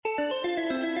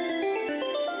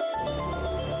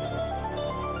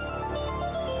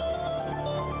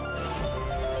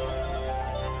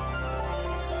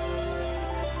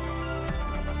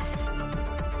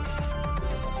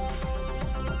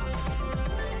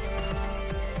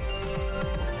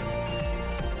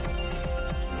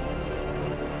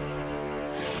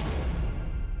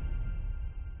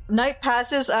Night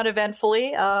passes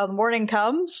uneventfully. Morning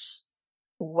comes.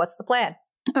 What's the plan?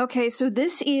 Okay, so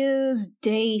this is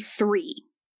day 3.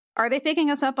 Are they picking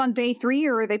us up on day 3,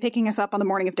 or are they picking us up on the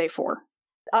morning of day 4?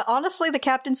 Honestly, the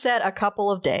captain said a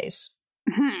couple of days.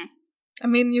 I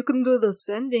mean, you can do the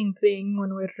sending thing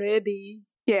when we're ready.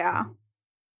 Yeah.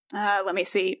 Let me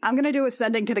see. I'm gonna do a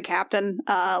sending to the captain.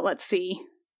 Let's see.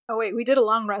 Oh wait, we did a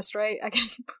long rest, right? I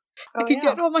can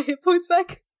get all my hit points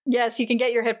back. Yes, you can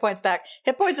get your hit points back.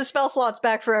 Hit points and spell slots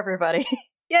back for everybody.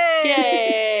 Yay!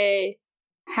 Yay!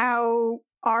 How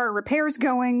are repairs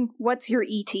going? What's your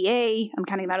ETA? I'm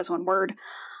counting that as one word.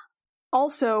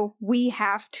 Also, we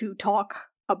have to talk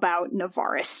about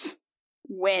Navaris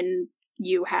when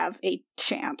you have a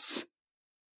chance.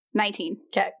 19.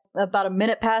 Okay, about a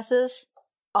minute passes.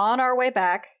 On our way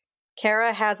back,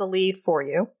 Kara has a lead for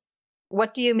you.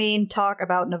 What do you mean, talk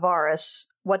about Navaris?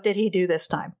 What did he do this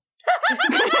time?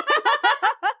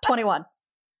 21.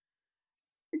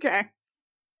 Okay.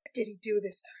 What did he do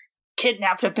this time?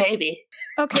 Kidnapped a baby.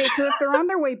 Okay, so if they're on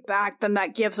their way back, then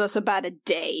that gives us about a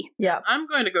day. Yeah. I'm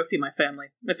going to go see my family.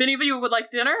 If any of you would like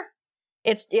dinner,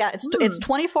 It's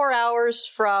 24 hours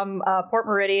from Port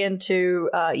Meridian to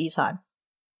Eastheim.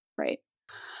 Right.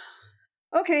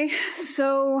 Okay,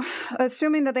 so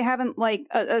assuming that they haven't,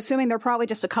 assuming they're probably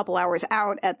just a couple hours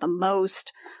out at the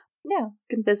most. Yeah,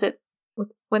 can visit with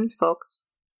Wynn's folks.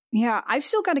 Yeah, I've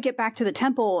still got to get back to the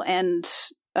temple, and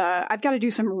I've got to do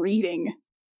some reading.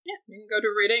 yeah, you can go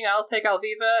to reading. I'll take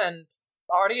Alviva and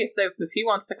Artie if he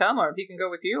wants to come, or if he can go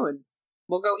with you, and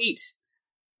we'll go eat.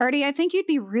 Artie, I think you'd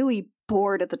be really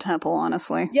bored at the temple,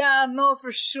 honestly. Yeah, no,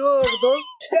 for sure. Those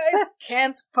guys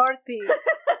can't party.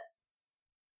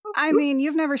 I mean,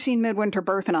 you've never seen Midwinter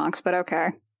Berthenox, but okay.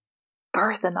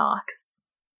 Berthenox.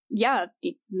 Yeah,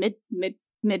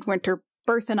 Midwinter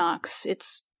Berthenox.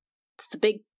 It's the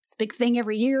big thing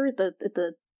every year.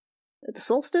 The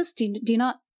solstice. Do you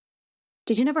not?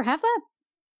 Did you never have that?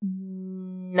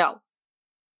 No.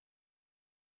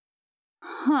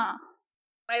 Huh.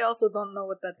 I also don't know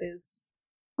what that is.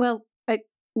 Well,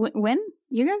 when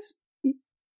you guys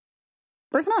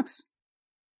Berthenox.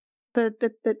 The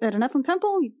Nethlin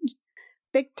Temple,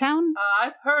 big town.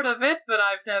 I've heard of it, but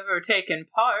I've never taken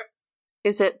part.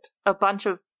 Is it a bunch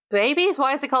of babies?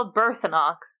 Why is it called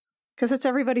Berthenox? Because it's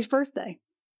everybody's birthday.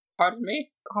 Pardon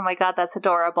me? Oh my god, that's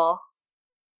adorable.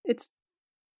 It's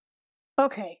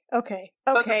okay. So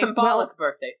it's a symbolic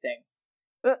birthday thing.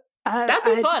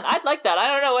 That'd be fun. I'd like that. I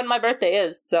don't know when my birthday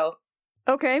is, so.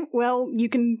 Okay, well, you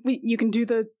can do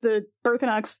the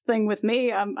Berthenox thing with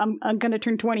me. I'm gonna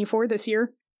turn 24 this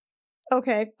year.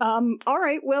 Okay. All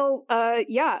right. Well.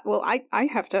 Yeah. Well, I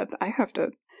have to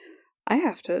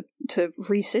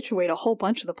resituate a whole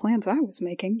bunch of the plans I was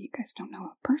making. You guys don't know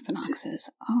what Berthenox is.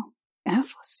 Oh,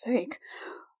 F sake.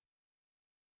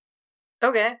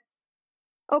 Okay.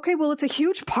 Okay. Well, it's a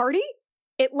huge party.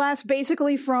 It lasts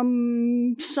basically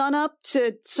from sunup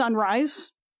to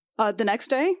sunrise. The next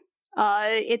day.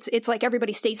 It's like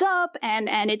everybody stays up, and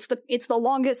it's the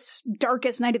longest,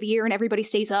 darkest night of the year, and everybody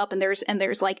stays up, and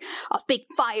there's like a big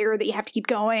fire that you have to keep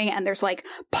going, and there's like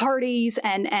parties,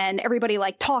 and everybody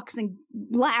like talks and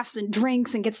laughs and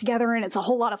drinks and gets together, and it's a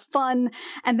whole lot of fun.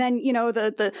 And then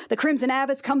the Crimson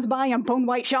Abbots comes by on Bone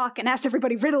White Shock and asks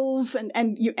everybody riddles,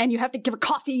 and you have to give her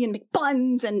coffee and make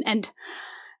buns, and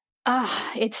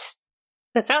it's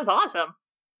That sounds awesome.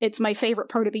 it's my favorite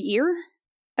part of the year.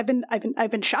 I've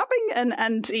been shopping, and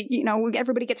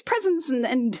everybody gets presents,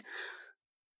 and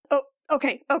oh,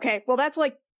 okay. Well, that's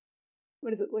like,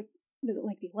 what is it like? Is it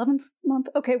like the 11th month?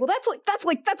 Okay, well that's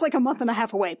like a month and a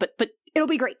half away, but it'll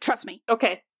be great. Trust me.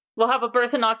 Okay. We'll have a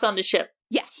Berthenox on the ship.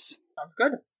 Yes. Sounds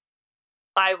good.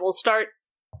 I will start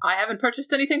I haven't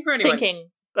purchased anything for anyone. thinking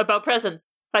about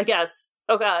presents, I guess.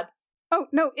 Oh god. Oh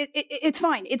no, it's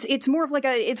fine. It's more of like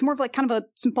kind of a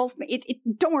simple.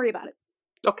 Don't worry about it.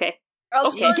 Okay. I'll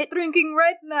Okay. start drinking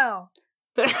right now.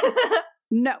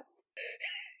 No,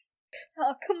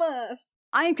 Oh, come on.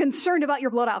 I am concerned about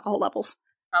your blood alcohol levels.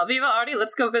 Alviva, Artie,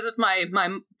 let's go visit my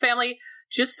family.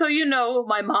 Just so you know,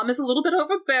 my mom is a little bit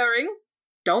overbearing.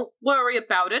 Don't worry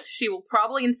about it. She will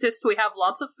probably insist we have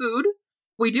lots of food.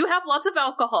 We do have lots of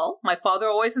alcohol. My father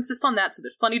always insists on that, so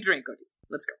there's plenty of drink, Artie.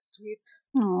 Let's go. Sweet.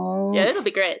 Oh, Yeah, it'll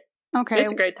be great. okay.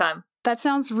 It's a great time. That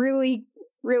sounds really,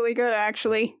 really good,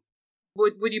 actually.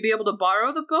 Would you be able to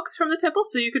borrow the books from the temple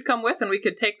so you could come with and we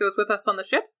could take those with us on the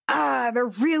ship? They're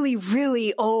really,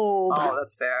 really old. Oh,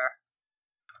 that's fair.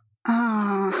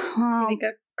 Well, Make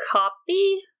a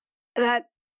copy? that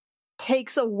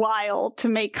takes a while to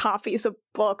make copies of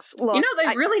books. Look, You know,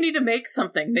 they really need to make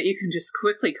something that you can just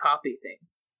quickly copy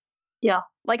things.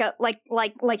 like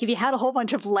if you had a whole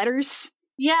bunch of letters,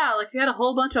 Yeah, like if you had a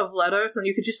whole bunch of letters and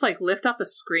you could just like lift up a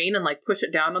screen and like push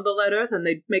it down on the letters and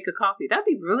they'd make a copy. That'd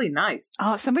be really nice.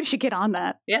 Oh, somebody should get on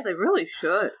that. Yeah, they really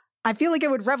should. I feel like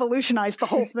it would revolutionize the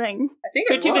whole thing. I think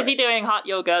We're it too would. busy doing hot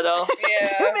yoga, though. Yeah.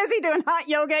 Too busy doing hot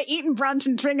yoga, eating brunch,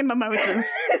 and drinking mimosas.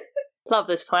 Love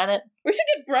this planet. We should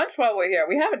get brunch while we're here.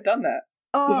 We haven't done that.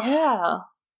 Oh,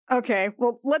 Yeah. okay.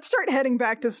 Well, let's start heading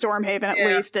back to Stormhaven at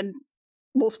Yeah. least, and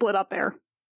we'll split up there.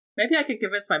 Maybe I could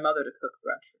convince my mother to cook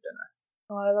brunch for dinner.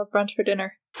 Oh, I love brunch for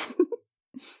dinner.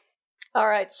 All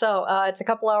right, so it's a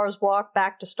couple hours walk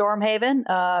back to Stormhaven.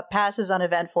 Passes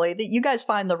uneventfully. You guys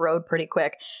find the road pretty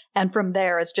quick, and from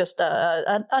there it's just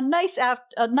a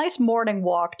nice morning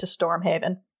walk to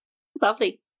Stormhaven.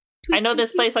 Lovely. I know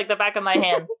this place like the back of my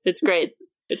hand. It's great.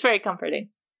 It's very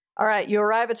comforting. All right, you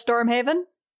arrive at Stormhaven.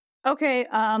 Okay,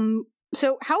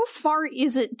 so how far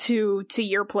is it to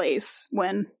your place?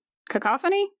 When?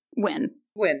 Cacophony? When?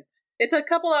 Win. It's a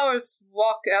couple hours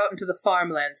walk out into the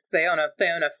farmlands because they own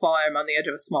a farm on the edge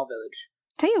of a small village.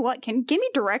 Tell you what, give me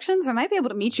directions? I might be able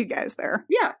to meet you guys there.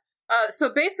 Yeah. So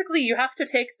basically, you have to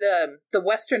take the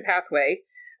western pathway.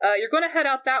 You're going to head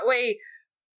out that way.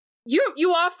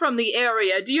 You are from the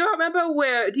area. Do you remember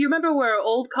where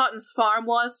Old Cotton's farm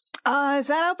was? Is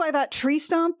that out by that tree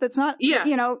stump? That's not. Yeah.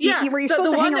 Where you're The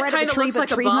supposed to one hang that right at kinda the tree, looks but like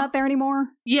the a tree's bump? not there anymore.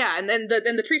 Yeah, and then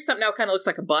the tree stump now kind of looks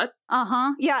like a butt.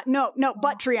 Yeah. No.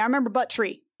 Butt tree. I remember butt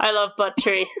tree. I love butt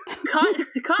tree.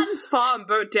 Cotton's farm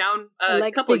burnt down I a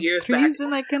like couple big years trees back.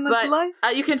 and I cannot But lie.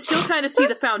 you can still kind of see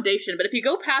the foundation. But if you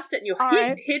go past it and you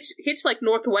Alright. hitch like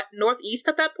northeast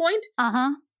at that point,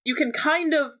 you can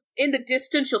kind of, in the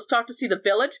distance, you'll start to see the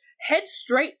village. Head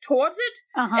straight towards it,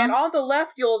 and on the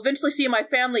left, you'll eventually see my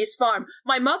family's farm.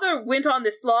 My mother went on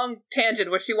this long tangent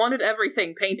where she wanted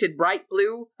everything painted bright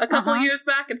blue a couple years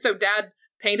back, and so Dad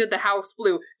painted the house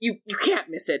blue. You can't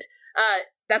miss it.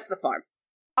 That's the farm.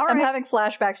 All I'm right. having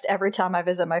flashbacks to every time I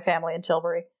visit my family in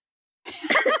Tilbury.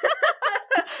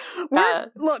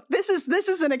 Look, this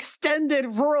is an extended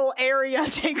rural area.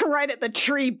 Take a right at the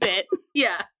tree bit.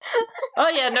 Yeah. Oh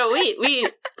yeah, no, we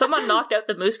someone knocked out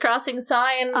the Moose Crossing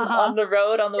sign on the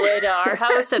road on the way to our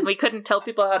house, and we couldn't tell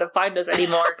people how to find us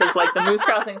anymore because like the Moose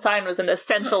Crossing sign was an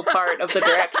essential part of the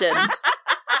directions.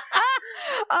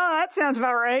 Oh, that sounds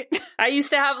about right. I used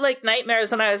to have like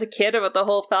nightmares when I was a kid about the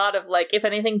whole thought of like if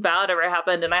anything bad ever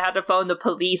happened and I had to phone the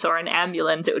police or an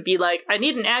ambulance, it would be like, I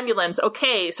need an ambulance.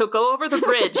 Okay, so go over the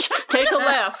bridge, take a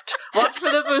left, watch for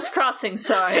the Moose Crossing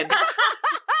sign.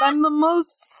 I'm the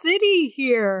most city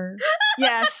here.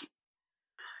 Yes.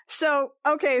 So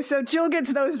Jill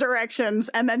gets those directions,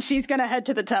 and then she's gonna head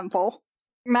to the temple.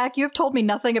 Mac, you have told me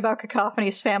nothing about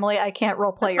Cacophony's family. I can't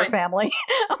roleplay your fine. family.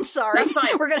 I'm sorry. That's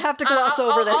fine. We're going to have to gloss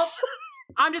over this.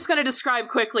 I'm just going to describe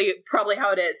quickly probably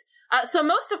how it is. So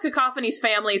most of Cacophony's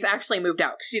families actually moved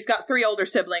out. She's got 3 older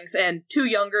siblings and 2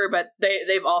 younger, but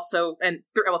they've also,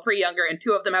 3 younger and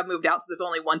 2 of them have moved out, so there's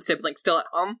only 1 sibling still at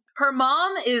home. Her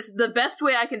mom is, the best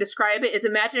way I can describe it is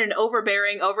imagine an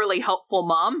overbearing, overly helpful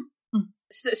mom.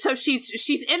 So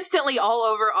she's instantly all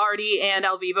over Artie and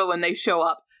Alviva when they show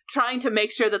up, trying to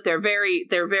make sure that they're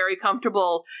very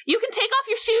comfortable. You can take off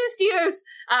your shoes, dears!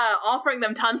 Offering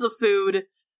them tons of food,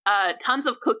 tons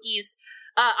of cookies.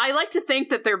 I like to think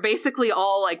that they're basically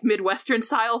all like Midwestern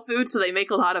style food, so they make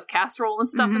a lot of casserole and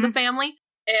stuff in the family.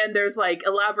 And there's like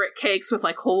elaborate cakes with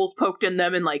like holes poked in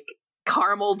them and like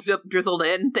caramel drizzled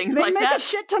in, things They like make that. a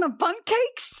shit ton of bundt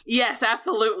cakes? Yes,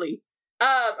 absolutely.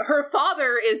 Her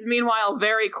father is meanwhile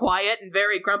very quiet and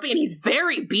very grumpy, and he's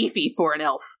very beefy for an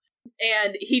elf.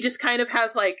 And he just kind of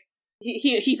has like,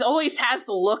 he's always has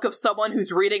the look of someone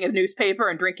who's reading a newspaper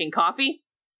and drinking coffee.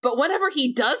 But whenever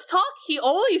he does talk, he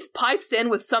always pipes in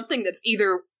with something that's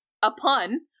either a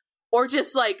pun or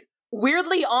just like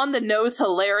weirdly on the nose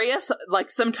hilarious,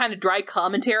 like some kind of dry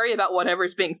commentary about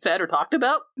whatever's being said or talked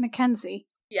about. Mackenzie.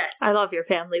 Yes. I love your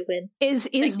family, Win. Is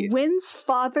you. Wynn's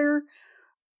father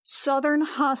Southern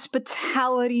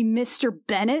Hospitality Mr.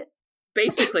 Bennett?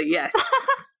 Basically, yes.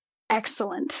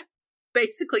 Excellent.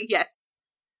 Basically, yes.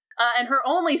 And her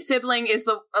only sibling is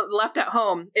the left at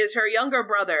home is her younger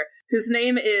brother, whose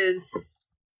name is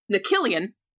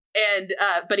Nikillian, and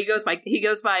but he goes by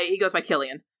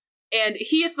Killian, and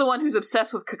he is the one who's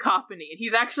obsessed with Cacophony, and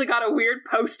he's actually got a weird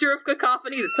poster of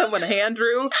Cacophony that someone hand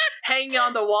drew hanging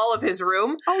on the wall of his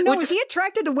room. Oh no, is he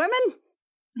attracted to women?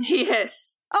 He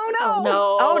is. Oh no! Oh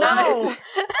no! Oh no!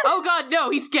 Oh god, no!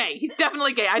 He's gay. He's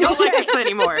definitely gay. I don't like this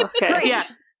anymore. Okay. Great. Yeah.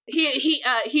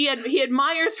 He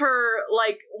admires her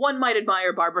like one might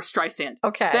admire Barbara Streisand.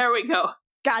 Okay. There we go.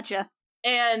 Gotcha.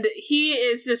 And he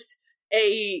is just,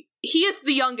 he is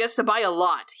the youngest by a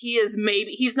lot. He's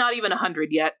not even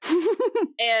 100 yet.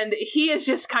 And he is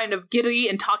just kind of giddy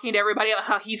and talking to everybody about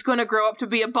how he's going to grow up to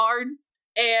be a bard.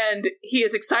 And he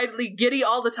is excitedly giddy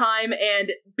all the time,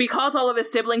 and because all of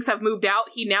his siblings have moved out,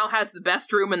 he now has the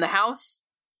best room in the house.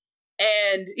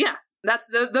 And yeah,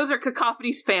 those are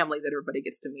Cacophony's family that everybody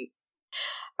gets to meet.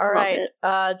 All right,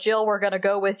 Jill, we're going to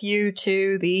go with you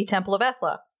to the Temple of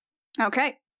Ethla.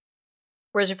 Okay.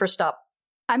 Where's your first stop?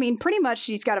 I mean, pretty much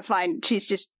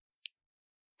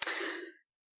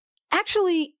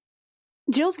Actually,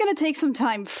 Jill's going to take some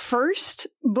time first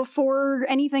before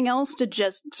anything else to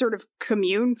just sort of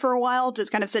commune for a while,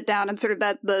 just kind of sit down in sort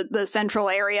of the central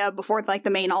area before like the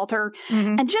main altar,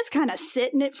 and just kind of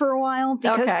sit in it for a while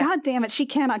because God damn it, she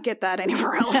cannot get that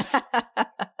anywhere else.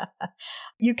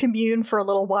 You commune for a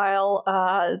little while,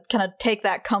 kind of take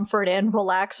that comfort in,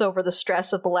 relax over the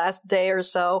stress of the last day or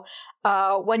so.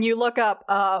 When you look up,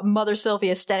 Mother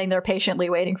Sylvia is standing there patiently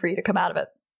waiting for you to come out of it.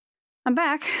 I'm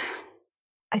back.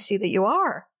 I see that you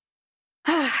are.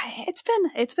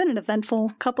 It's been an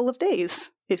eventful couple of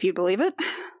days, if you believe it.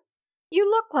 You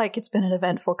look like it's been an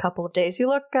eventful couple of days. You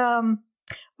look,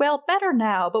 well, better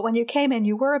now, but when you came in,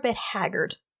 you were a bit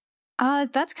haggard.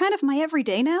 That's kind of my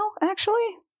everyday now, actually.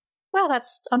 Well,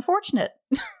 that's unfortunate.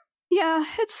 Yeah,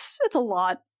 it's a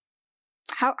lot.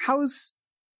 I'm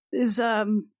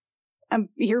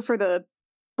here for the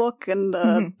book and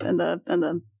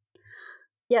the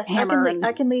Yes,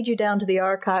 I can lead you down to the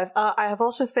archive. I have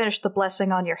also finished the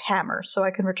blessing on your hammer, so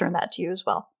I can return that to you as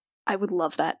well. I would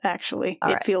love that, actually. All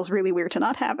it right. feels really weird to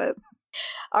not have it.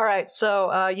 All right,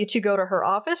 so you two go to her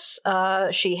office.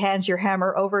 She hands your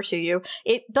hammer over to you.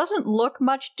 It doesn't look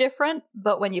much different,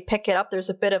 but when you pick it up, there's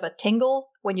a bit of a tingle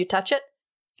when you touch it.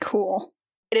 Cool.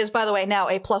 It is, by the way, now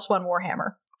a +1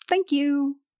 warhammer. Thank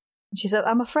you. She says,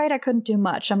 I'm afraid I couldn't do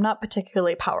much. I'm not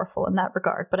particularly powerful in that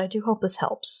regard, but I do hope this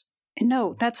helps.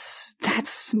 No, that's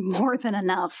more than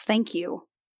enough. Thank you.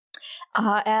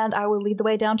 And I will lead the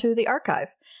way down to the archive.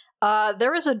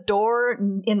 There is a door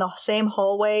in the same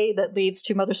hallway that leads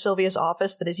to Mother Sylvia's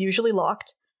office that is usually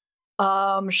locked.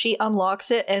 She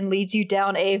unlocks it and leads you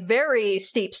down a very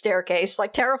steep staircase,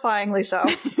 like terrifyingly so.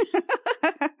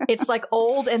 It's like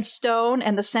old and stone,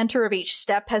 and the center of each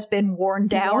step has been worn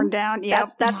down. Worn down, yeah.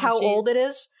 That's how old it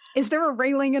is. Is there a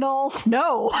railing at all?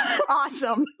 No.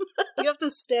 Awesome. You have to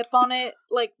step on it,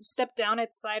 like, step down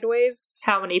it sideways.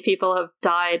 How many people have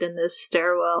died in this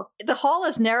stairwell? The hall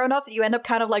is narrow enough that you end up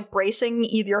kind of like bracing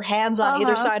your hands on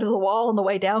either side of the wall on the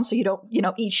way down so you don't,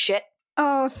 eat shit.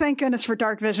 Oh, thank goodness for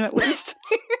dark vision at least.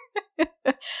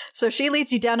 So she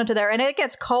leads you down into there, and it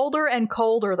gets colder and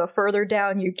colder the further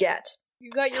down you get. You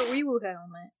got your Weewoo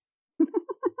helmet.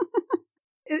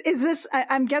 Is this,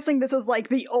 I'm guessing this is like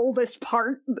the oldest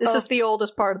part? This is the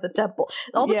oldest part of the temple.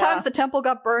 All the times the temple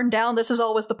got burned down, this is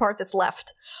always the part that's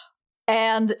left.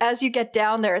 And as you get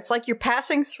down there, it's like you're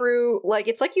passing through, like,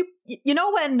 it's like you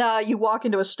know when you walk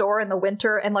into a store in the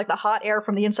winter and like the hot air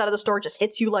from the inside of the store just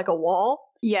hits you like a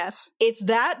wall? Yes. It's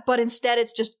that, but instead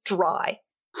it's just dry.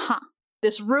 Huh.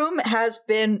 This room has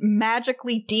been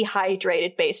magically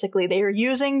dehydrated, basically. They are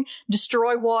using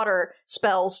destroy water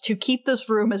spells to keep this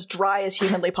room as dry as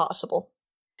humanly possible.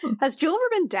 Has Jill ever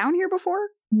been down here before?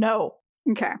 No.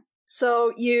 Okay.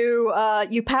 So you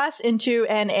pass into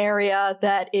an area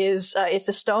that is it's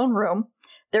a stone room.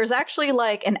 There's actually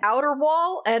like an outer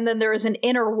wall, and then there is an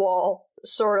inner wall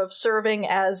sort of serving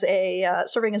as a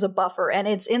buffer, and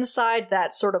it's inside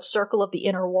that sort of circle of the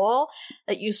inner wall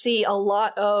that you see a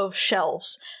lot of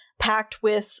shelves packed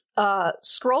with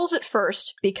scrolls at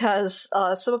first, because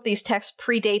some of these texts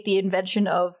predate the invention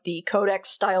of the codex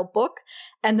style book,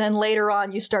 and then later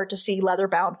on you start to see leather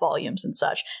bound volumes and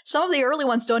such. Some of the early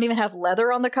ones don't even have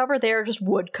leather on the cover, they are just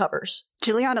wood covers.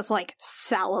 Juliana's like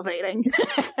salivating.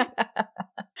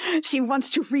 She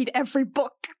wants to read every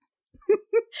book.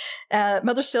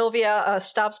 Mother Sylvia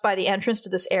stops by the entrance to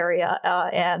this area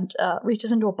and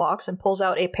reaches into a box and pulls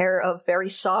out a pair of very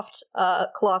soft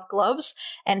cloth gloves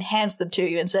and hands them to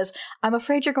you and says, I'm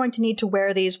afraid you're going to need to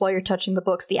wear these while you're touching the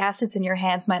books. The acids in your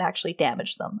hands might actually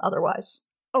damage them otherwise.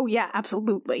 Oh yeah,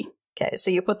 absolutely. Okay,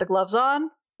 so you put the gloves on?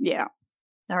 Yeah.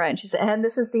 All right, and she said, and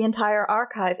this is the entire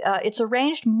archive. It's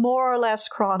arranged more or less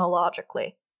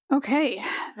chronologically. Okay,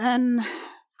 then...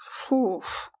 Whew.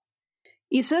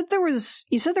 You said there was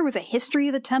a history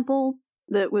of the temple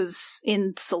that was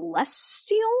in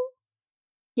Celestial?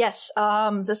 Yes,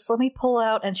 let me pull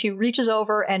out, and she reaches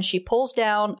over and she pulls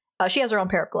down, she has her own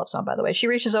pair of gloves on, by the way. She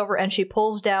reaches over and she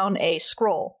pulls down a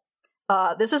scroll.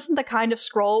 This isn't the kind of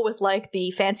scroll with like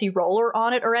the fancy roller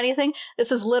on it or anything.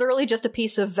 This is literally just a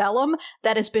piece of vellum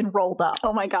that has been rolled up.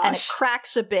 Oh my gosh. And it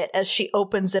cracks a bit as she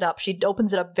opens it up. She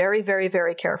opens it up very, very,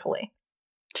 very carefully.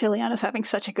 Juliana's having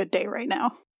such a good day right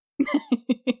now.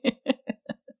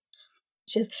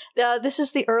 This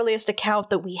is the earliest account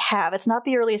that we have. It's not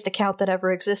the earliest account that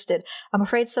ever existed. I'm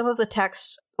afraid some of the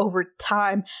texts over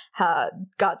time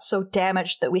got so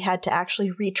damaged that we had to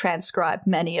actually retranscribe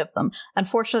many of them.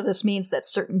 Unfortunately, this means that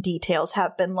certain details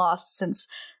have been lost since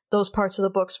those parts of the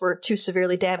books were too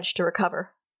severely damaged to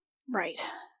recover. Right.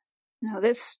 No,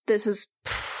 this is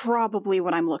probably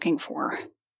what I'm looking for.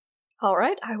 All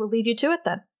right, I will leave you to it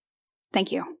then.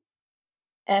 Thank you.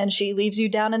 And she leaves you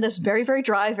down in this very, very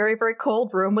dry, very, very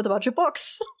cold room with a bunch of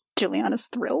books. Juliana's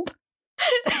thrilled.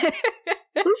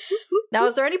 Now,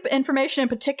 is there any information in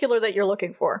particular that you're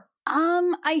looking for?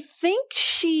 I think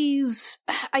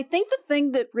the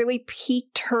thing that really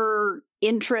piqued her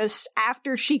interest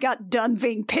after she got done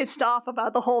being pissed off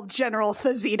about the whole General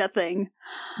Thazita thing.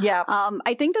 Yeah.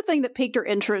 I think the thing that piqued her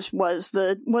interest was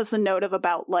the note of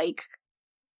about, like,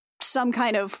 some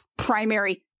kind of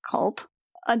primary cult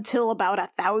until about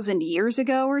 1,000 years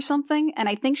ago or something. And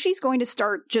I think she's going to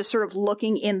start just sort of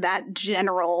looking in that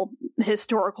general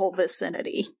historical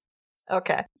vicinity.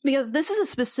 Okay. Because this is a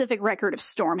specific record of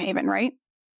Stormhaven, right?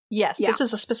 Yes, Yeah. This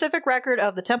is a specific record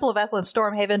of the Temple of Ethla in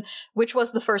Stormhaven, which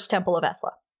was the first Temple of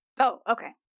Ethla. Oh, okay.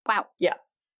 Wow. Yeah.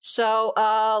 So,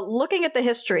 looking at the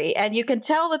history, and you can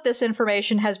tell that this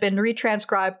information has been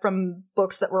retranscribed from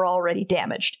books that were already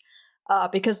damaged.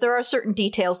 Because there are certain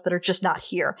details that are just not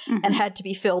here and had to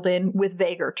be filled in with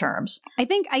vaguer terms. I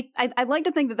think I'd like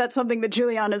to think that that's something that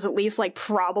Juliana is at least like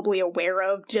probably aware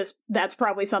of. Just that's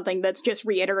probably something that's just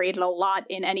reiterated a lot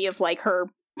in any of like her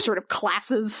sort of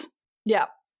classes. Yeah.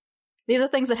 These are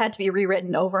things that had to be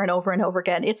rewritten over and over and over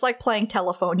again. It's like playing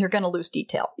telephone. You're going to lose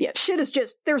detail. Yeah,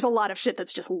 there's a lot of shit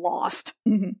that's just lost.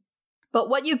 Mm-hmm. But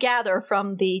what you gather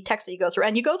from the text that you go through,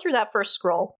 and you go through that first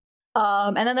scroll,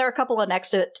 and then there are a couple of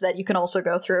next to it that you can also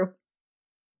go through.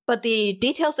 But the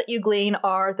details that you glean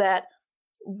are that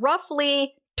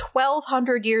roughly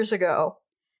 1,200 years ago,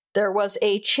 there was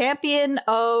a champion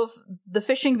of the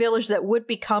fishing village that would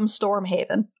become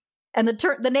Stormhaven. And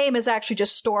the name is actually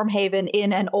just Stormhaven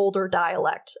in an older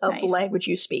dialect of the language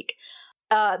you speak.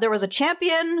 There was a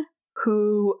champion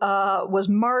who was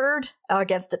martyred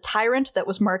against a tyrant that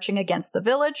was marching against the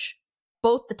village.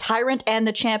 Both the tyrant and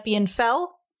the champion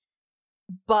fell.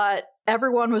 But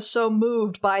everyone was so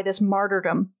moved by this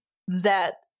martyrdom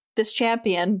that this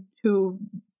champion, who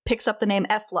picks up the name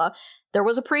Ethla, there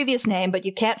was a previous name, but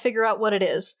you can't figure out what it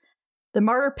is. The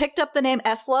martyr picked up the name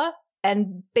Ethla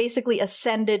and basically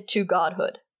ascended to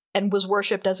godhood and was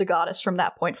worshipped as a goddess from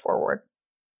that point forward.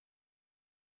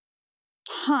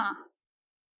 Huh.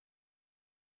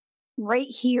 Right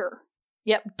here.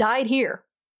 Yep, died here.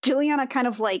 Juliana kind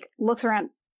of like looks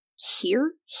around.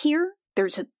 Here?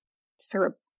 Is there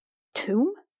a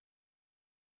tomb?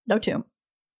 No tomb.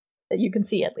 That you can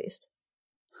see, at least.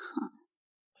 Huh.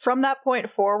 From that point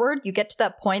forward, you get to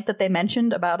that point that they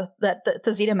mentioned about, that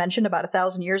Thazita mentioned about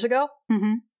 1,000 years ago.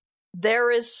 Mm-hmm. There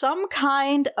is some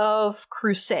kind of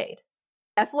crusade.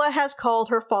 Ethla has called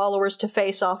her followers to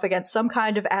face off against some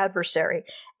kind of adversary,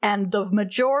 and the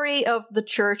majority of the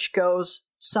church goes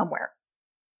somewhere.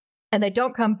 And they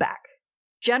don't come back.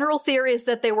 General theory is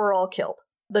that they were all killed.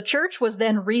 The church was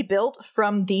then rebuilt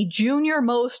from the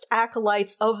junior-most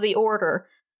acolytes of the order,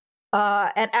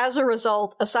 and as a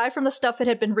result, aside from the stuff that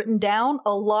had been written down,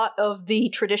 a lot of the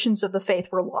traditions of the faith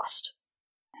were lost.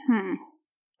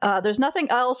 There's nothing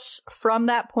else from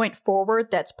that point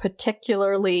forward that's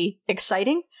particularly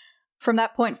exciting. From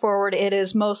that point forward, it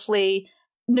is mostly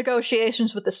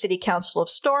negotiations with the City Council of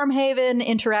Stormhaven,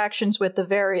 interactions with the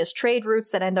various trade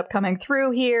routes that end up coming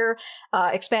through here,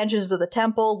 expansions of the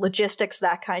temple, logistics,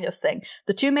 that kind of thing.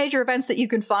 The two major events that you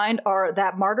can find are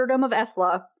that martyrdom of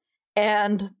Ethla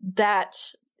and that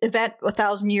event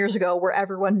 1,000 years ago where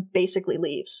everyone basically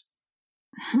leaves.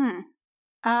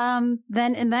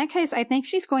 Then in that case, I think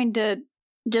she's going to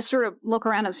just sort of look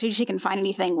around and see if she can find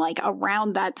anything like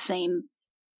around that same.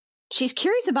 She's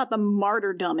curious about the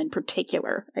martyrdom in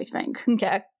particular, I think.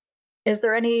 Okay. Is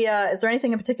there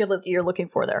anything in particular that you're looking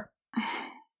for there?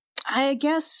 I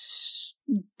guess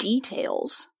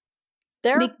details.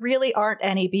 There really aren't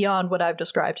any beyond what I've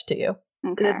described to you.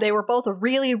 Okay. They were both a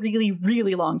really, really,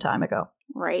 really long time ago.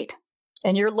 Right.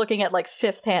 And you're looking at like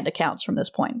fifth-hand accounts from this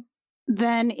point.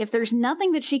 Then if there's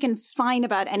nothing that she can find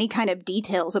about any kind of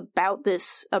details about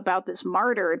this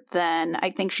martyr, then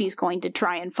I think she's going to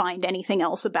try and find anything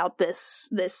else about this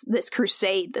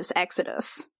crusade, this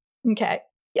exodus. Okay.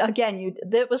 again,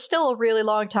 it was still a really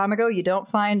long time ago. You don't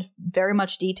find very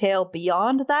much detail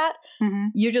beyond that. Mm-hmm.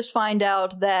 You just find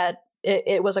out that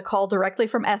it was a call directly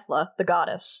from Ethla, the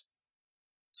goddess,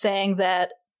 saying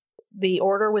that the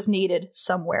order was needed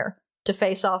somewhere to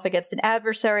face off against an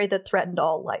adversary that threatened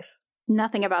all life.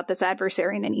 Nothing about this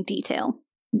adversary in any detail.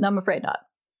 I'm afraid not.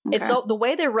 Okay. It's the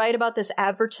way they write about this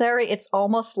adversary, it's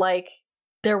almost like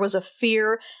there was a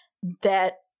fear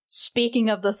that speaking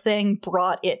of the thing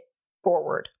brought it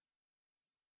forward.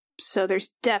 So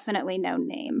there's definitely no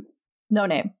name. No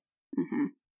name. Mm-hmm.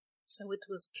 So it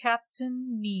was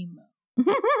Captain Nemo.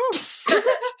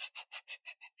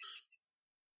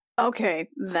 Okay,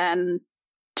 then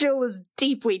Jill is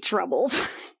deeply troubled.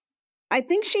 I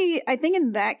think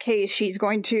in that case she's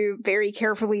going to very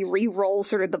carefully re-roll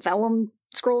sort of the vellum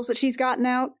scrolls that she's gotten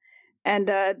out, and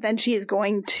then she is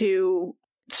going to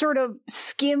sort of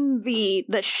skim the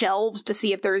shelves to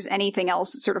see if there's anything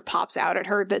else that sort of pops out at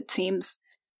her that seems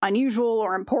unusual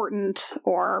or important,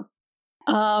 or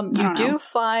you do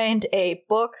find a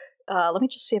book. Let me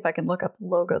just see if I can look up the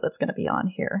logo that's going to be on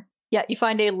here. Yeah, you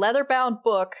find a leather-bound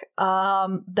book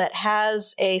that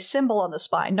has a symbol on the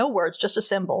spine. No words, just a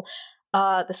symbol.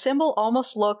 The symbol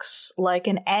almost looks like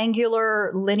an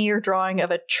angular, linear drawing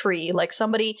of a tree. Like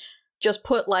somebody just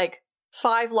put,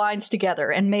 5 lines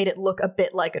together and made it look a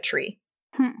bit like a tree.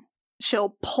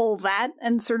 She'll pull that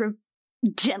and sort of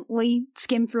gently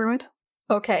skim through it.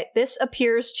 Okay, this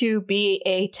appears to be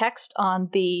a text on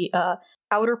the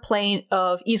outer plane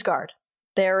of Isgard.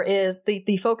 There is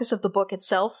the focus of the book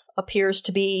itself appears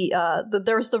to be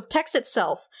there's the text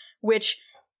itself, which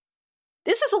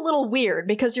this is a little weird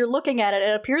because you're looking at it.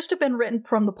 It appears to have been written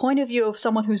from the point of view of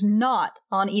someone who's not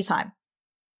on Isheim.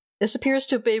 This appears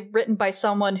to be written by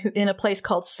someone who in a place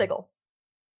called Sigil.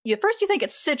 At first you think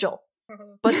it's Sigil,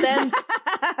 but then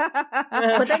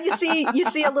you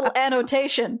see a little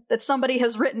annotation that somebody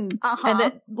has written and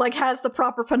that has the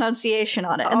proper pronunciation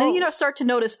on it. And then start to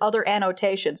notice other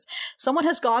annotations. Someone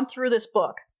has gone through this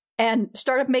book and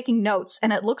started making notes,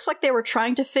 and it looks like they were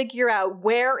trying to figure out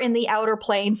where in the Outer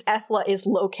Planes Ethla is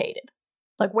located.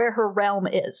 Like where her realm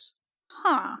is.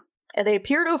 Huh. And they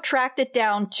appear to have tracked it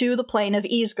down to the plane of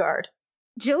Isgard.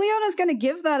 Juliana's going to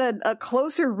give that a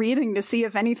closer reading to see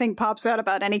if anything pops out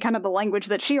about any kind of the language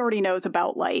that she already knows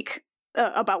about,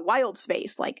 about wild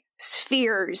space, like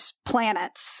spheres,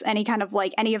 planets, any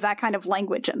of that kind of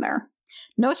language in there.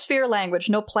 No sphere language,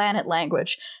 no planet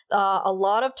language. A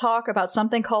lot of talk about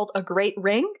something called a Great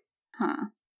Ring,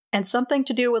 and something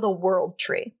to do with a world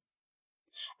tree.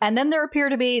 And then there appears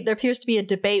to be a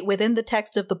debate within the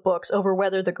text of the books over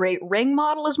whether the Great Ring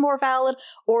model is more valid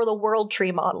or the World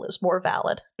Tree model is more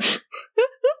valid.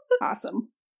 Awesome.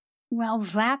 Well,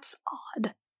 that's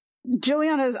odd.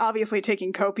 Juliana is obviously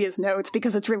taking copious notes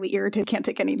because it's really irritating. Can't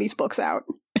take any of these books out.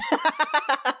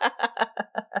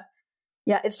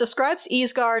 Yeah, it describes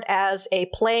Isgard as a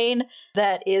plane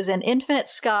that is an infinite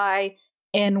sky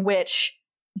in which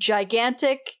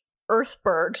gigantic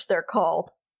earthbergs, they're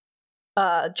called,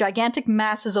 gigantic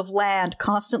masses of land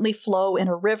constantly flow in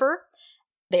a river.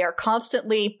 They are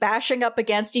constantly bashing up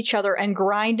against each other and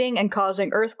grinding and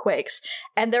causing earthquakes.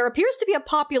 And there appears to be a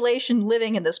population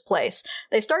living in this place.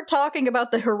 They start talking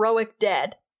about the heroic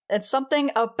dead and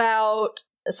something about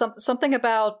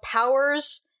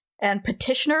powers and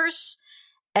petitioners,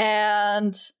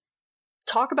 and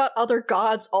talk about other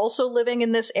gods also living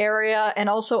in this area, and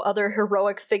also other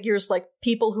heroic figures like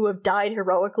people who have died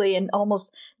heroically and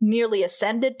almost nearly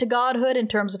ascended to godhood in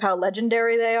terms of how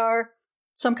legendary they are.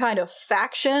 Some kind of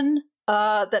faction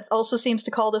that also seems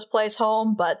to call this place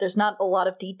home, but there's not a lot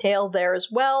of detail there as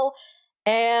well.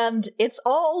 And it's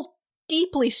all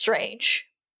deeply strange.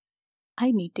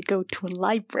 I need to go to a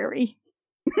library.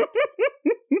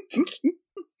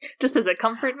 Just as a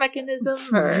comfort mechanism?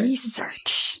 Or?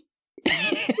 Research.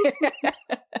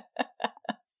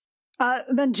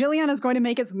 Then Juliana's going to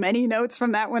make as many notes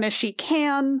from that one as she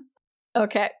can.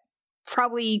 Okay.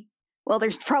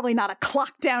 There's probably not a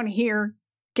clock down here.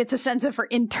 Gets a sense of her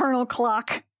internal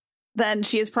clock. Then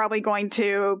she is probably going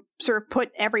to sort of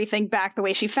put everything back the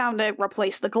way she found it,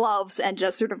 replace the gloves, and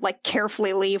just sort of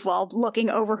carefully leave while looking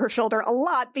over her shoulder a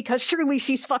lot, because surely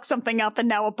she's fucked something up and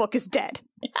now a book is dead.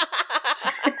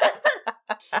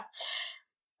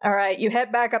 All right, you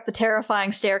head back up the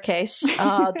terrifying staircase.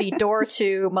 The door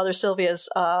to Mother Sylvia's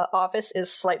office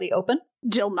is slightly open.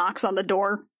 Jill knocks on the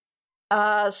door.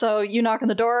 So you knock on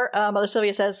the door. Mother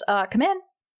Sylvia says, come in.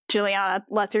 Juliana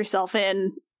lets herself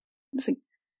in.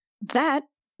 That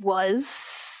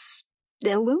was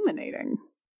illuminating.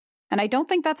 And I don't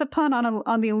think that's a pun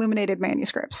on the illuminated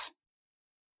manuscripts.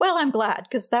 Well, I'm glad,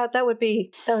 because that would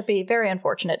be very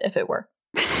unfortunate if it were.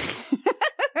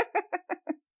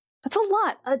 That's a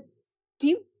lot.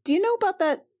 Do you know about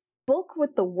that book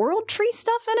with the world tree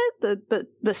stuff in it?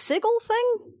 The sigil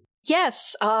thing?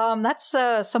 Yes, that's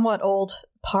a somewhat old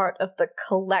part of the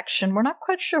collection. We're not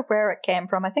quite sure where it came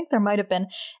from. I think there might have been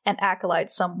an acolyte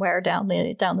somewhere down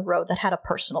the road that had a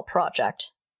personal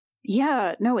project.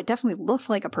 Yeah, no, it definitely looked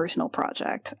like a personal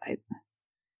project.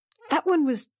 That one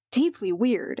was deeply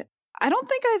weird. I don't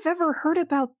think I've ever heard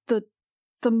about the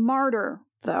martyr,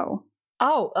 though.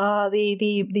 Oh,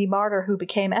 the martyr who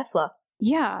became Ethla.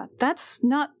 Yeah, that's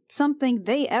not something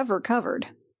they ever covered.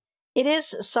 It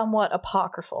is somewhat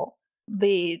apocryphal.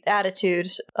 The attitude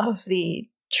of the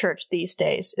church these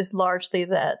days is largely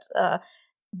that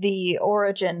the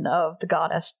origin of the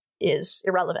goddess is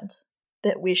irrelevant.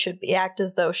 That we should act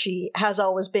as though she has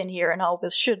always been here and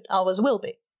always will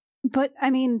be. But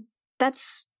I mean,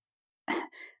 that's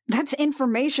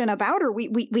information about her.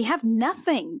 We have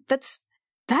nothing. That's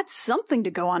something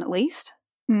to go on, at least.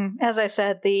 As I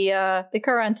said, the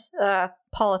current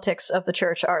politics of the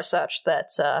church are such that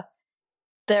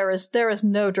there is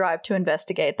no drive to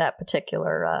investigate that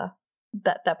particular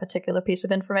that particular piece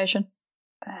of information.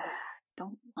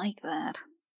 Don't like that.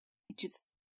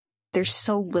 There's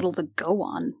so little to go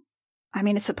on. I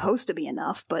mean, it's supposed to be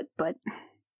enough, but I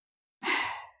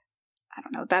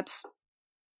don't know. That's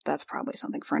probably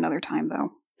something for another time,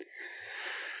 though.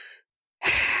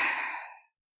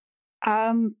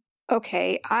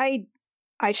 Okay, I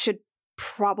should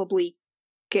probably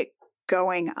get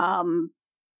going.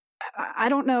 I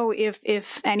don't know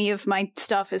if any of my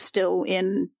stuff is still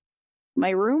in my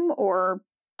room, or...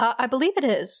 I believe it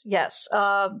is, yes.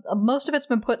 Most of it's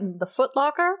been put in the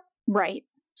footlocker. Right.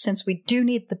 Since we do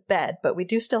need the bed, but we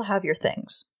do still have your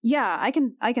things. Yeah, I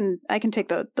can take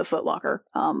the footlocker.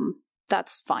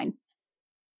 That's fine.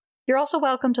 You're also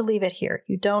welcome to leave it here.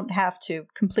 You don't have to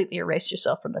completely erase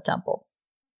yourself from the temple.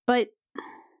 But,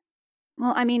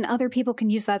 well, I mean, other people can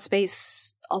use that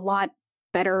space a lot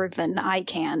better than I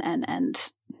can,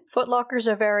 and... Footlockers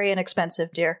are very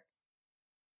inexpensive, dear.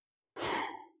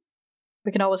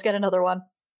 We can always get another one.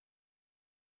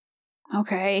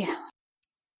 Okay.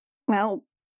 Well,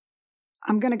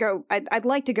 I'm gonna go... I'd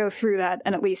like to go through that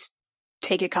and at least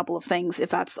take a couple of things, if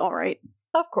that's all right.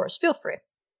 Of course, feel free.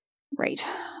 Right.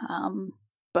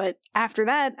 But after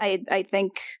that, I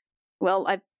think... Well,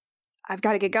 I've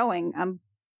got to get going. I'm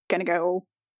gonna go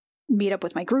meet up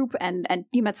with my group, and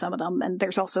you met some of them, and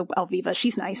there's also Alviva.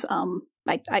 She's nice.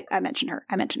 I mentioned her.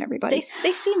 I mentioned everybody.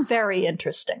 They seem very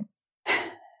interesting.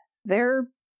 They're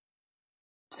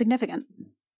significant.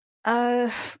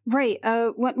 Right.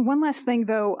 One last thing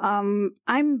though. I'm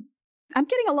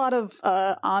getting a lot of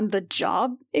on the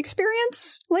job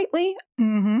experience lately.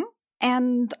 Mm-hmm.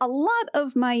 And a lot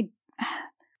of my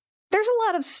there's a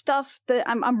lot of stuff that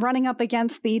I'm running up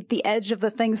against the edge of the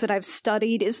things that I've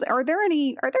studied. Are there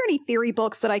any theory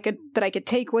books that I could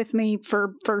take with me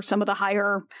for some of the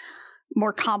higher,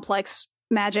 more complex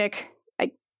magic?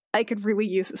 I could really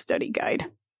use a study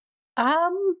guide.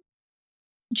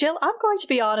 Jill, I'm going to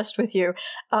be honest with you.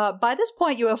 By this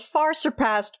point, you have far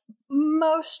surpassed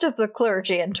most of the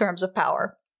clergy in terms of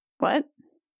power. What?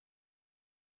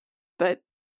 But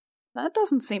that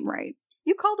doesn't seem right.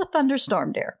 You called a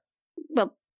thunderstorm, dear.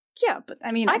 Well, yeah, but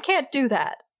I mean... I can't do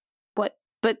that. What?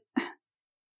 But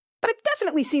I've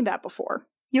definitely seen that before.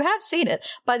 You have seen it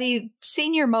by the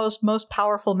senior-most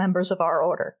powerful members of our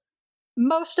order.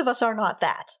 Most of us are not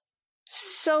that.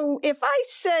 So if I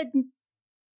said,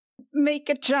 make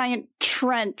a giant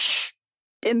trench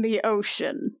in the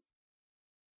ocean,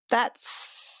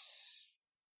 that's...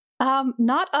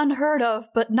 Not unheard of,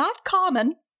 but not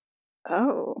common.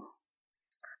 Oh.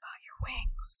 Ask her about your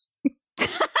wings.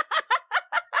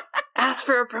 Ask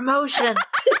for a promotion.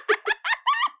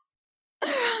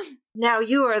 Now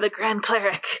you are the Grand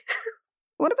Cleric.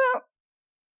 What about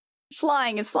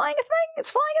flying? Is flying a thing?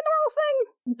 Is flying a normal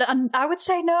thing? I would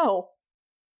say no.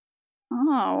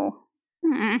 Oh.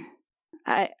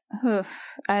 I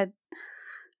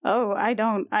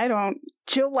don't.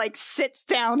 Jill, like, sits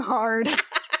down hard.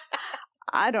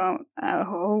 I don't.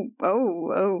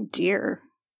 Oh, dear.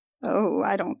 Oh,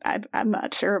 I'm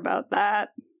not sure about that.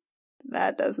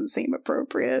 That doesn't seem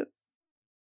appropriate.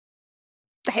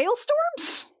 The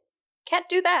hailstorms? Can't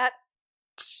do that.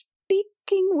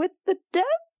 Speaking with the dead?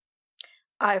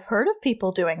 I've heard of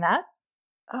people doing that.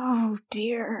 Oh,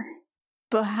 dear.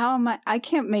 But how am I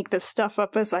can't make this stuff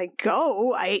up as I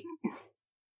go. I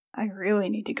really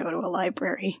need to go to a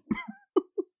library.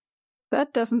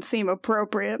 That doesn't seem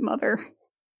appropriate, Mother.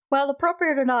 Well,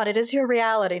 appropriate or not, it is your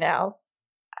reality now.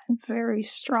 I'm very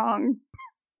strong.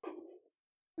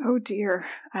 Oh dear.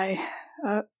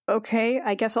 Okay,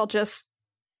 I guess I'll just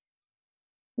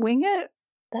Wing it?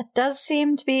 That does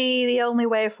seem to be the only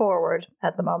way forward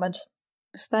at the moment.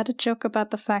 Is that a joke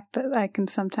about the fact that I can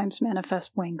sometimes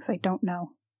manifest wings? I don't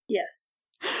know. Yes.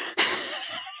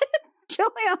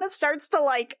 Juliana starts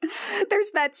to,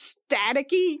 there's that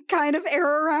staticky kind of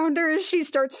air around her as she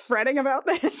starts fretting about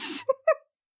this.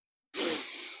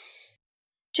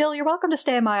 Jill, you're welcome to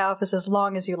stay in my office as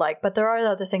long as you like, but there are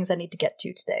other things I need to get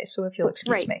to today, so if you'll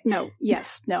excuse me. No,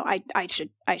 yes, no, I should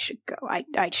go.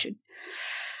 I should.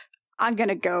 I'm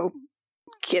gonna go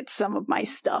get some of my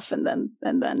stuff and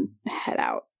then head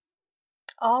out.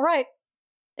 All right.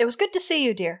 It was good to see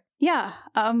you, dear. Yeah,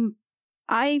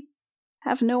 I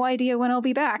have no idea when I'll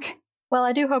be back. Well,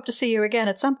 I do hope to see you again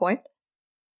at some point.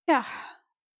 Yeah,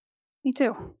 me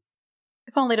too.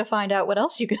 If only to find out what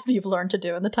else you've learned to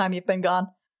do in the time you've been gone.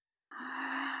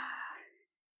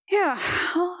 Yeah,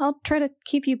 I'll try to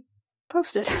keep you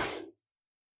posted.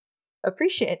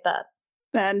 Appreciate that.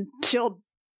 Then she'll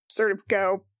sort of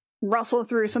go rustle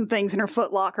through some things in her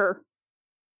footlocker,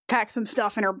 pack some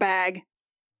stuff in her bag,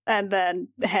 and then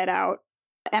head out.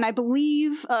 And I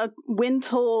believe Wynn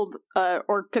told,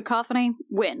 or Cacophony?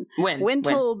 Wynn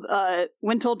told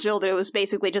Jill that it was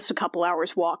basically just a couple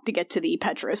hours walk to get to the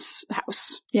Petrus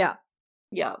house. Yeah.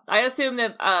 Yeah, I assume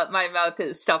that my mouth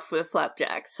is stuffed with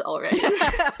flapjacks already.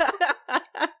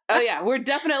 Oh yeah, we're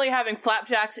definitely having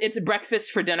flapjacks. It's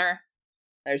breakfast for dinner.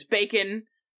 There's bacon.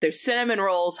 There's cinnamon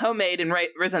rolls, homemade and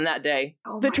risen that day.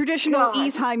 The traditional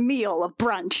Eastheim meal of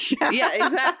brunch. Yeah,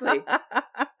 exactly.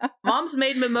 Mom's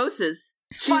made mimosas.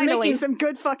 Finally, some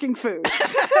good fucking food.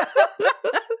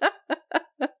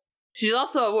 She's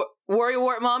also a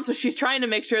worrywart mom, so she's trying to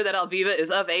make sure that Alviva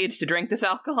is of age to drink this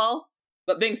alcohol,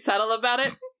 but being subtle about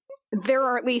it. There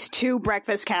are at least 2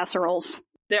 breakfast casseroles.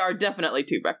 There are definitely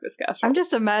 2 breakfast casseroles. I'm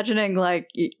just imagining,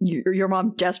 your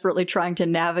mom desperately trying to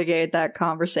navigate that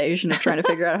conversation of trying to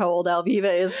figure out how old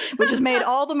Alviva is, which is made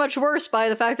all the much worse by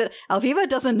the fact that Alviva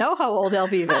doesn't know how old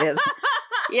Alviva is.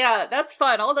 Yeah, that's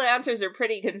fun. All the answers are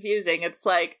pretty confusing. It's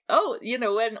like, oh,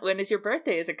 when is your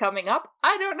birthday? Is it coming up?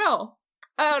 I don't know.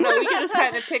 We can just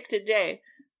kind of pick today.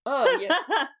 Oh, yeah.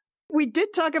 We did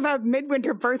talk about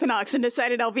Midwinter Birthinox and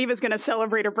decided Alviva's going to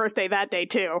celebrate her birthday that day,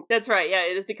 too. That's right, yeah,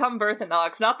 it has become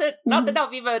Birthinox. Not that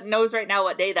Alviva knows right now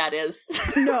what day that is.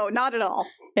 No, not at all.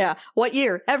 Yeah, what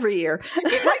year? Every year.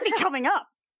 It might be coming up.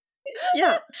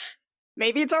 Yeah.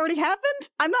 Maybe it's already happened?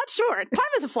 I'm not sure.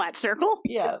 Time is a flat circle.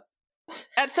 Yeah.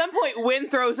 At some point, Wynn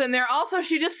throws in there, also,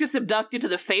 she just gets abducted to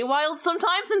the Feywild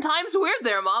sometimes, and time's weird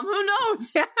there, Mom. Who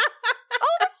knows?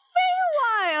 Oh, the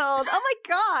Feywild! Oh my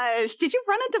gosh! Did you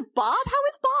run into Bob? How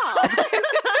is Bob?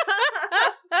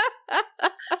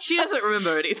 She doesn't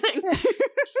remember anything.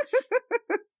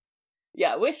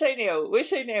 Yeah, wish I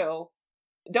knew.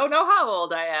 Don't know how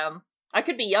old I am. I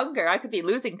could be younger. I could be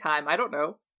losing time. I don't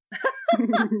know.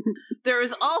 There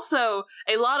is also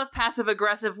a lot of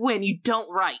passive-aggressive when you don't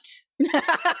write.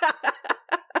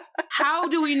 How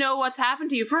do we know what's happened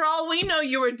to you? For all we know,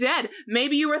 you were dead.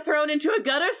 Maybe you were thrown into a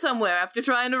gutter somewhere after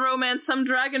trying to romance some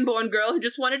dragonborn girl who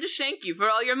just wanted to shank you for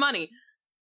all your money.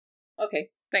 Okay,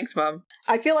 thanks, Mom.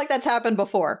 I feel like that's happened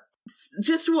before.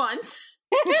 Just once.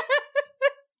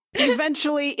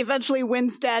 Eventually,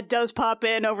 Wynn's dad does pop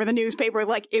in over the newspaper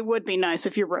like, it would be nice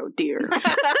if you wrote, dear.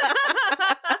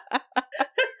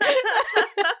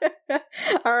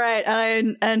 All right,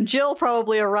 and Jill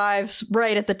probably arrives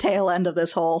right at the tail end of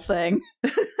this whole thing.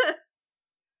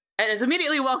 And is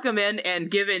immediately welcomed in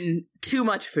and given too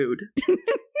much food.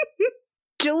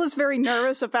 Jill is very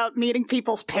nervous about meeting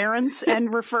people's parents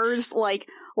and refers, like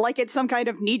it's some kind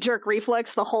of knee-jerk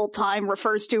reflex the whole time,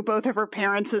 refers to both of her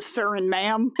parents as sir and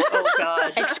ma'am. Oh,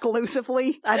 God.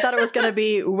 Exclusively. I thought it was going to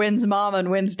be Wynn's mom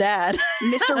and Wynn's dad.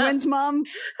 Mr. Wynn's mom.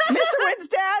 Mr. Wynn's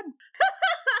dad.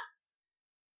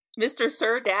 Mr.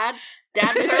 Sir, Dad?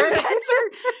 Dad, Mr. Sir? Dad,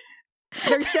 sir.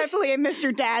 There's definitely a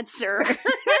Mr. Dad, sir.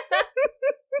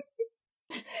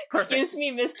 Excuse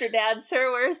me, Mr. Dad,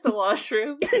 sir, where's the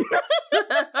washroom?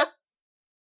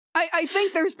 I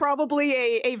think there's probably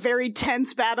a very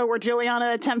tense battle where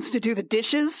Juliana attempts to do the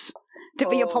dishes to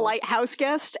be a polite house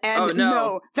guest, and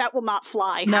no, that will not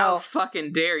fly. No. How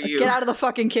fucking dare you. Get out of the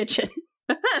fucking kitchen.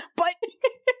 But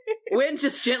Wynn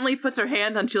just gently puts her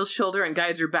hand on Jill's shoulder and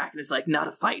guides her back and is like, not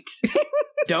a fight.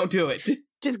 Don't do it.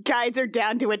 Just guides her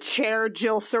down to a chair.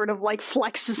 Jill sort of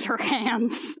flexes her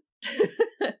hands.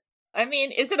 I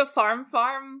mean, is it a farm?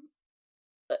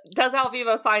 Does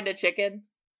Alviva find a chicken?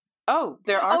 Oh,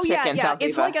 there are chickens out there.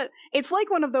 It's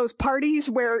like one of those parties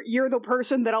where you're the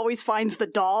person that always finds the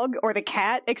dog or the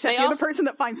cat, except you're the person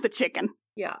that finds the chicken.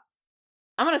 Yeah.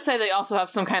 I'm going to say they also have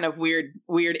some kind of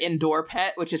weird indoor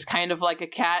pet, which is kind of like a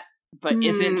cat, but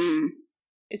isn't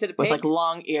Is it a pig? with like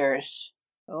long ears.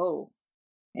 Oh.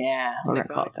 Yeah, we're gonna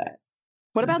call it exotic. that.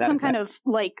 What about some kind Exotic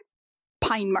of like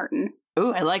pine marten? pet.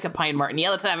 Ooh, I like a pine marten. Yeah,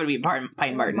 let's have it be pine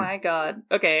marten. Oh my god.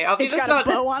 Okay, I'll be It's got a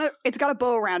bow on it. It's got a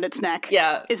bow around its neck.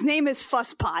 Yeah. His name is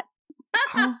Fusspot.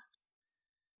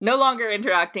 No longer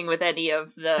interacting with any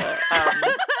of the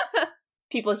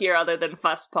people here other than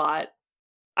Fusspot.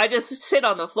 I just sit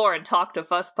on the floor and talk to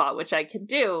Fusspot, which I can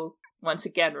do, once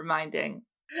again reminding.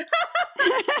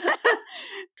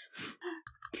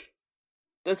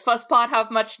 Does Fusspot have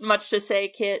much to say,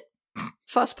 Kit?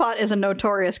 Fusspot is a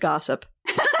notorious gossip.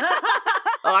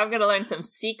 Oh, I'm gonna learn some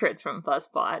secrets from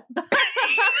Fusspot.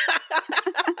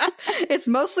 It's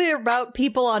mostly about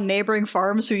people on neighboring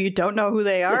farms who you don't know who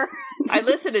they are. I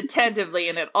listen attentively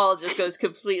and it all just goes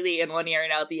completely in one ear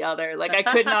and out the other. Like, I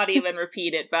could not even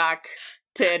repeat it back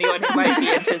to anyone who might be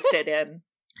interested in.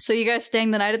 So you guys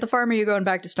staying the night at the farm, or are you going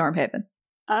back to Stormhaven?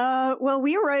 Well,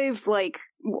 we arrived, like,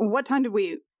 what time did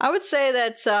we... I would say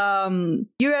that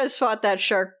you guys fought that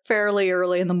shark fairly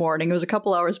early in the morning. It was a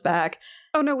couple hours back.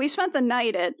 Oh, no, we spent the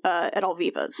night at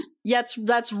Alviva's. Yeah,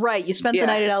 that's right. You spent the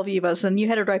night at Alviva's, and you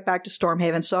headed right back to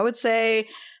Stormhaven. So I would say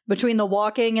between the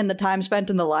walking and the time spent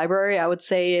in the library, I would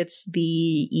say it's the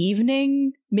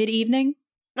evening, mid-evening.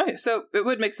 Okay, so it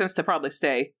would make sense to probably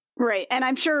stay. Right, and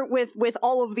I'm sure with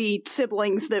all of the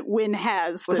siblings that Wynn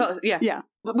has... Yeah.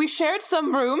 We shared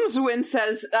some rooms. Wynn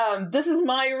says, "This is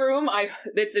my room.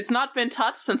 It's not been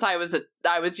touched since I was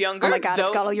younger." Oh my god, it's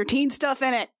got all your teen stuff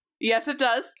in it. Yes, it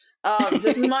does.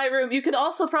 This is my room. You could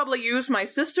also probably use my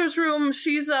sister's room.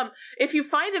 She's if you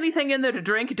find anything in there to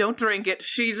drink, don't drink it.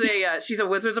 She's a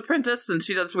wizard's apprentice and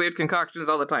she does weird concoctions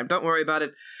all the time. Don't worry about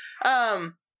it.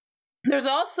 There's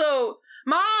also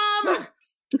Mom.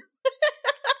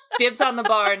 Dibs on the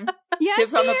barn. Yes,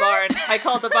 Dibs on the barn. I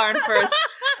called the barn first.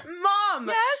 Mom.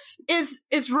 Yes?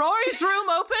 Is Rory's room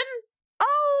open?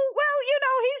 Oh, well,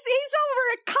 he's over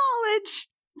at college.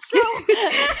 So,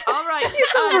 All right.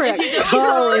 He's over if at you go into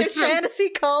college. Rory's room- Fantasy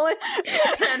college.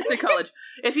 Fantasy college.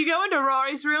 If you go into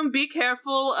Rory's room, be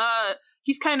careful.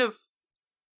 He's kind of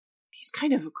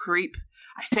a creep.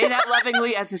 I say that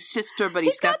lovingly as his sister, but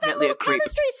he's got that definitely a little creep.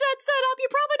 chemistry set up. You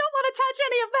probably don't want to touch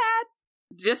any of that.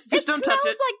 Just don't touch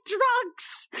it. Smells like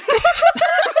drugs.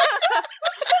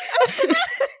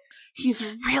 He's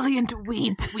really into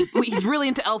weed. He's really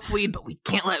into elf weed, but we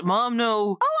can't let Mom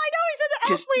know. Oh, I know he's into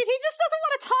elf weed. He just doesn't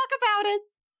want to talk about it.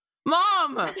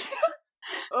 Mom!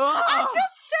 I'm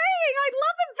just saying, I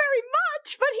love him very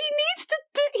much, but he needs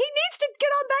to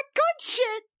get on that good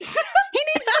shit. He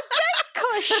needs the dead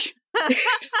kush.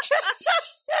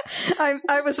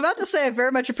 I was about to say I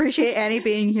very much appreciate Annie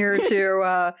being here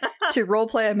to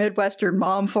roleplay a Midwestern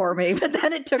mom for me, but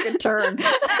then it took a turn.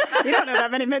 You don't know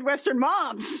that many Midwestern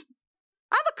moms.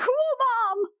 I'm a cool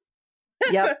mom.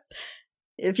 Yep.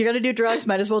 If you're gonna do drugs,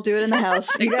 might as well do it in the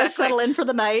house. You guys settle in for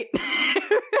the night.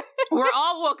 We're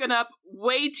all woken up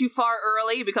way too far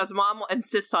early because Mom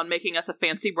insists on making us a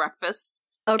fancy breakfast.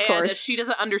 Of And course. she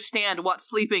doesn't understand what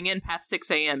sleeping in past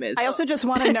 6 a.m. is. I also just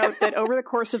want to note that over the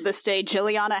course of this day,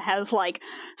 Jilliana has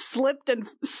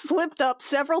slipped up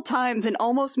several times and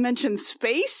almost mentioned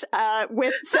space,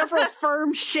 with several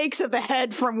firm shakes of the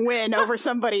head from Wynn over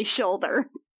somebody's shoulder.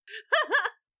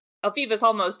 Alviva's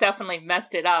almost definitely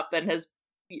messed it up and has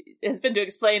been to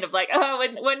explain of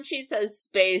when she says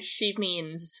space, she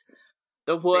means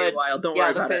the woods. Feywild, don't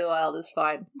worry about the it. Feywild is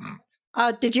fine.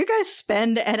 Did you guys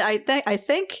spend? And I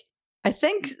think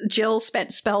Jill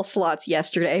spent spell slots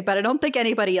yesterday, but I don't think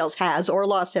anybody else has or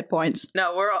lost hit points.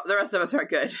 No, the rest of us are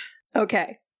good.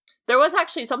 Okay. There was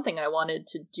actually something I wanted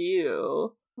to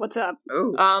do. What's up?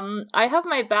 Ooh. I have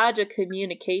my badge of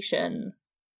communication.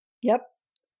 Yep.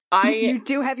 You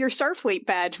do have your Starfleet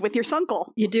badge with your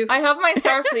Sunkle. You do. I have my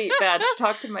Starfleet badge to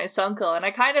talk to my Sunkle, and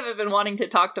I kind of have been wanting to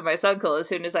talk to my Sunkle as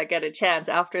soon as I get a chance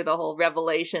after the whole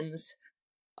Revelations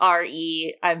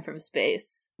RE, I'm from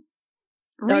space.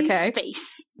 Okay.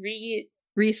 Re-space.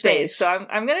 Re-space. So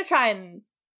I'm gonna try and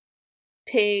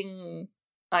ping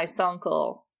my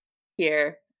Sunkle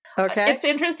here. Okay. It's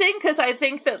interesting because I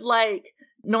think that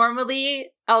normally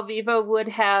Alviva would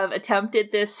have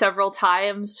attempted this several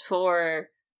times for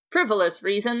frivolous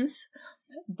reasons,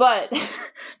 but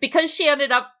because she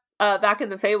ended up back in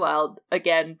the Feywild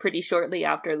again pretty shortly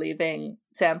after leaving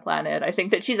Sand Planet, I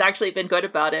think that she's actually been good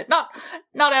about it. Not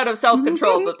out of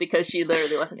self-control, but because she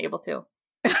literally wasn't able to.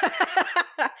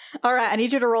 All right, I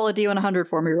need you to roll a D100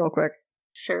 for me real quick.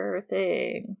 Sure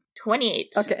thing.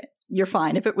 28. Okay, you're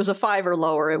fine. If it was a 5 or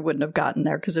lower, it wouldn't have gotten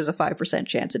there because there's a 5%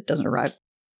 chance it doesn't arrive.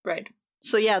 Right.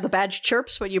 So yeah, the badge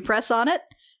chirps when you press on it.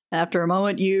 After a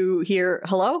moment, you hear,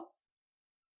 hello?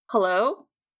 Hello?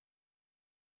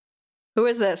 Who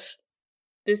is this?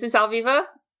 This is Alviva?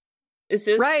 Is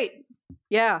this... Right.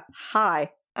 Yeah.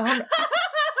 Hi. I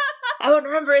don't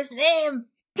remember his name.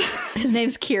 His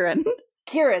name's Kieran.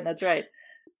 Kieran, that's right.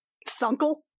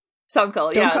 Sunkle?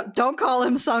 Sunkle, yeah. Don't call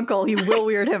him Sunkle. He will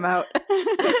weird him out.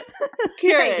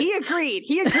 Kieran. Hey, he agreed.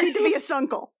 He agreed to be a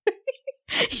Sunkle.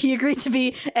 He agreed to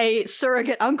be a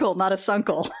surrogate uncle, not a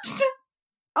Sunkle.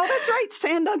 Oh, that's right.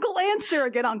 Sand uncle and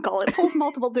surrogate uncle. It pulls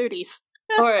multiple duties.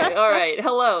 all right.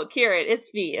 Hello, Kieran.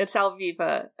 It's me. It's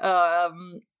Alviva.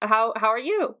 How are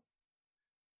you?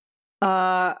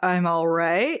 I'm all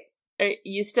right. Are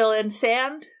you still in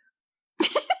sand?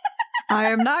 I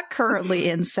am not currently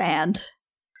in sand.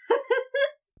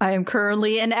 I am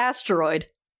currently in asteroid.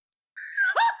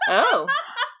 Oh.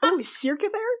 Oh, is Circa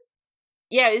there?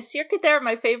 Yeah, is Circuit there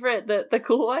my favorite, the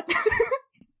cool one?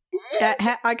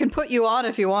 I can put you on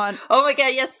if you want. Oh my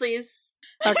god, yes, please.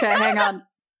 Okay, hang on.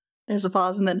 There's a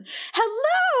pause and then,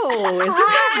 hello! Is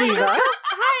this Alviva?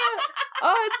 Hi.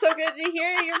 Oh, it's so good to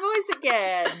hear your voice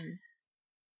again.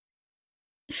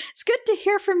 It's good to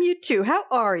hear from you too. How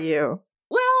are you?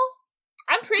 Well,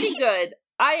 I'm pretty good.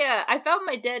 I found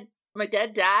my dead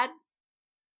dad,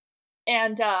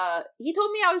 and he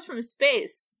told me I was from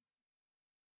space.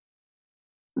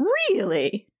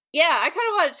 Really? Yeah, I kind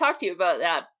of want to talk to you about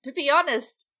that. To be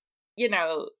honest,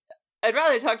 I'd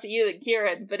rather talk to you than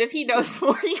Kieran, but if he knows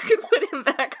more, you can put him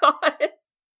back on.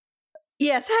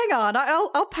 Yes, hang on.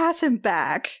 I'll pass him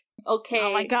back. Okay.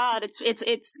 Oh my god,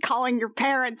 it's calling your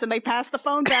parents and they pass the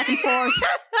phone back and forth.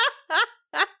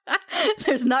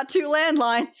 There's not two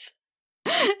landlines.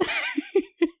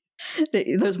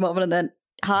 There's a moment and then,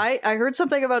 hi, I heard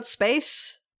something about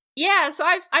space. Yeah, so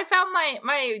I found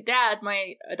my dad,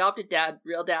 my adopted dad,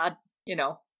 real dad,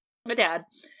 my dad.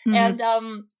 Mm-hmm.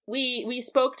 And we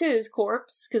spoke to his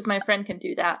corpse, because my friend can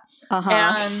do that. Uh-huh.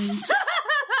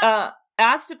 And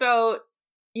asked about,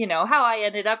 how I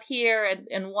ended up here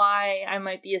and why I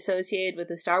might be associated with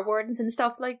the Star Wardens and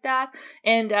stuff like that.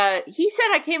 And he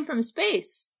said I came from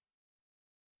space.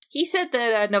 He said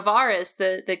that Navaris,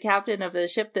 the captain of the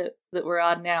ship that we're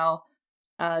on now,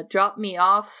 dropped me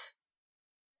off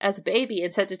as a baby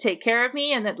and said to take care of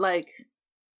me, and that,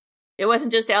 it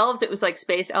wasn't just elves, it was,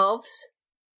 space elves.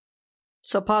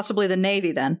 So possibly the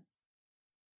Navy, then.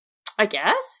 I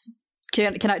guess?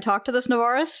 Can I talk to this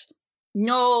Navaris?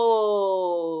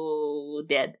 No,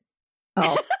 dead.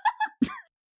 Oh.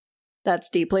 That's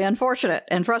deeply unfortunate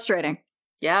and frustrating.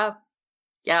 Yeah.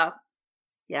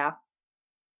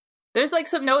 There's,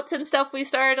 some notes and stuff we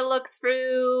started to look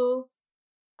through.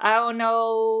 I don't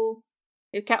know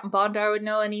if Captain Bondar would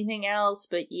know anything else,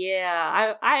 but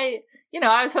yeah, I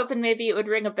was hoping maybe it would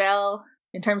ring a bell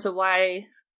in terms of why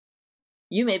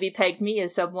you maybe pegged me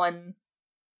as someone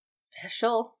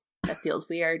special. That feels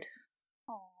weird.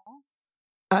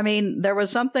 I mean, there was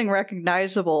something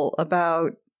recognizable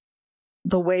about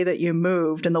the way that you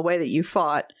moved and the way that you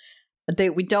fought.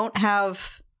 We don't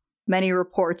have many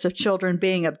reports of children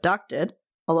being abducted,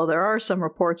 although there are some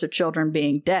reports of children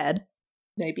being dead.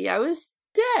 Maybe I was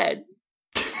dead.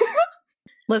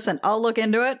 Listen, I'll look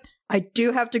into it. I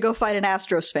do have to go fight an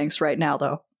Astrosphinx right now,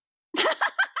 though.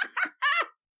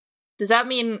 Does that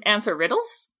mean answer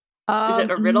riddles? Is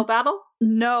it a riddle battle?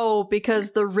 No,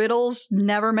 because the riddles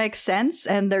never make sense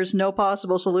and there's no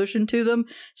possible solution to them,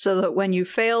 so that when you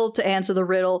fail to answer the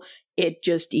riddle, it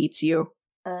just eats you.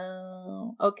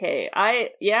 Oh, okay. I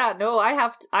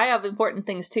have important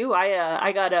things too.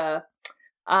 I gotta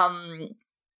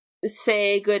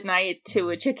say goodnight to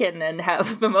a chicken and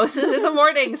have mimosas in the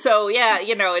morning. So yeah,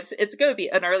 it's gonna be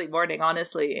an early morning,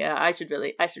 honestly. Yeah, I should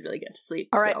really get to sleep.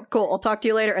 All right, cool. I'll talk to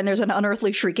you later. And there's an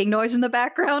unearthly shrieking noise in the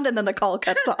background, and then the call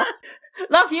cuts off.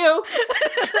 Love you.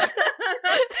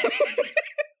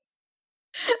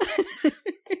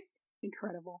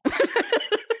 Incredible.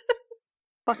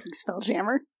 Fucking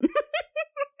Spelljammer.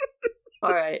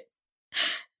 All right.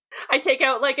 I take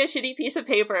out a shitty piece of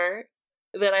paper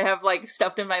that I have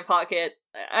stuffed in my pocket.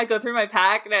 I go through my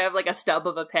pack and I have a stub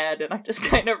of a pen, and I just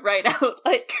kind of write out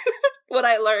what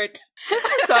I learned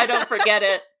so I don't forget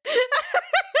it.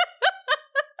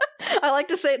 I like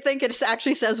to think it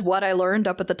actually says what I learned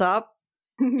up at the top.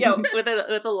 Yeah, with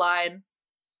a line.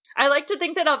 I like to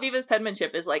think that Alviva's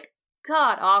penmanship is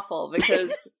god awful,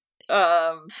 because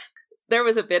there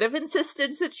was a bit of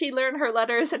insistence that she learn her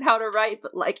letters and how to write,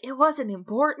 but it wasn't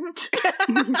important.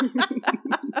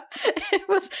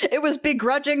 It was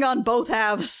begrudging on both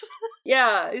halves.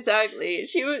 Yeah, exactly.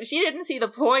 She didn't see the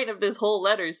point of this whole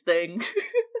letters thing.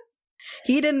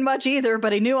 He didn't much either,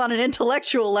 but he knew on an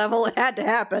intellectual level it had to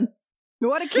happen.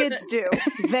 What do kids do?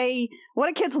 What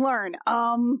do kids learn?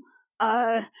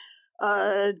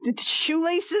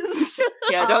 shoelaces.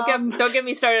 Yeah, don't get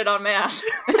me started on math.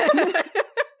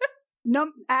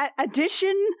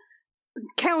 Addition,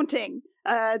 counting,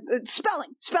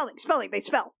 spelling. They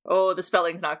spell. Oh, the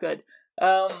spelling's not good.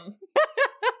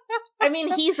 I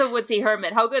mean, he's a woodsy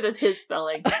hermit. How good is his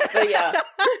spelling? But yeah.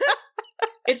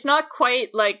 It's not quite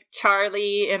like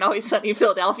Charlie in Always Sunny in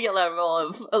Philadelphia level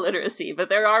of illiteracy, but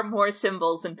there are more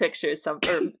symbols and pictures, or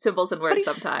symbols and words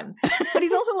sometimes. But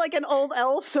he's also like an old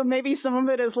elf, so maybe some of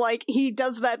it is like he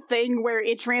does that thing where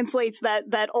it translates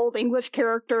that old English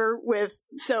character with.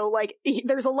 So like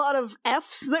there's a lot of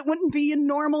F's that wouldn't be in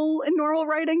normal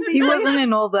writing. He wasn't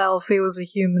an old elf. He was a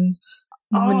human's.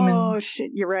 Oh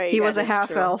shit! You're right. He was a half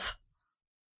elf.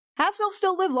 Half elves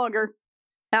still live longer.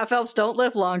 Half elves don't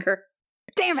live longer.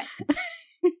 Damn it!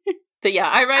 But yeah,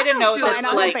 I write a note Fine, that's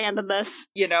I'll like, abandon this.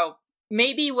 you know,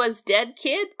 maybe was dead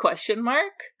kid? ?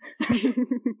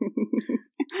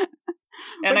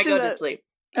 And I go to sleep.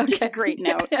 It's a great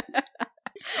note.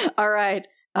 All right.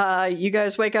 You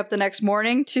guys wake up the next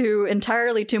morning to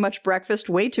entirely too much breakfast,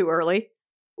 way too early.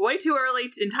 Way too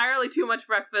early, entirely too much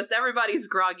breakfast. Everybody's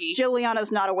groggy.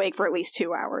 Juliana's not awake for at least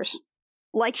 2 hours.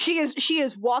 Like she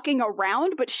is walking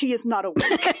around, but she is not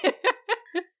awake.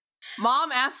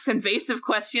 Mom asks invasive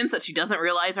questions that she doesn't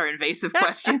realize are invasive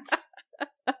questions.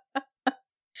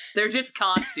 They're just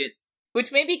constant.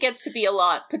 Which maybe gets to be a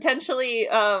lot. Potentially,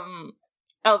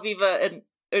 Alviva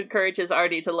encourages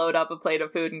Artie to load up a plate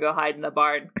of food and go hide in the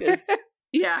barn, because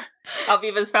Yeah.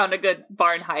 Alviva's found a good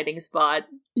barn hiding spot.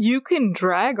 You can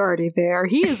drag Artie there.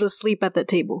 He is asleep at the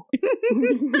table.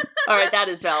 Alright, that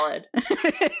is valid.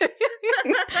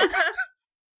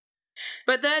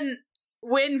 But then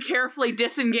Wynn carefully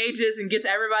disengages and gets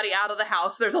everybody out of the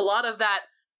house. There's a lot of that.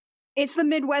 It's the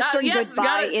Midwestern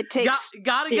goodbye. It takes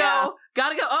Gotta go.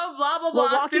 Oh, blah blah We'll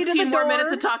blah. walk you to 15 the more door.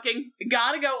 minutes of talking.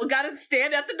 Gotta go. Gotta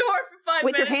stand at the door for 5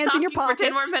 with minutes. your hands in your talking for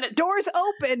 10 more pockets. minutes. Doors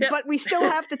open, Yep. but we still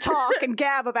have to talk and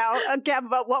gab about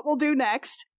what we'll do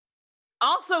next.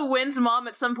 Also, Wynn's mom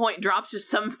at some point drops just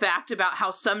some fact about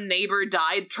how some neighbor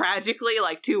died tragically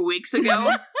like 2 weeks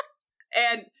ago.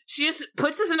 And she just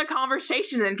puts us in a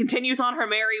conversation and continues on her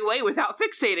merry way without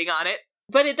fixating on it.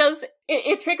 But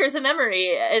it triggers a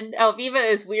memory, and Alviva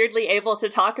is weirdly able to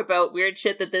talk about weird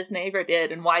shit that this neighbor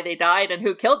did and why they died and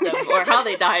who killed them or how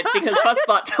they died because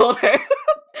Fussbot told her.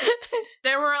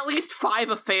 There were at least 5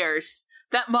 affairs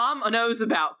that Mom knows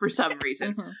about for some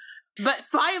reason. But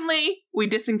finally, we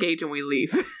disengage and we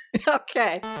leave.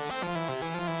 Okay.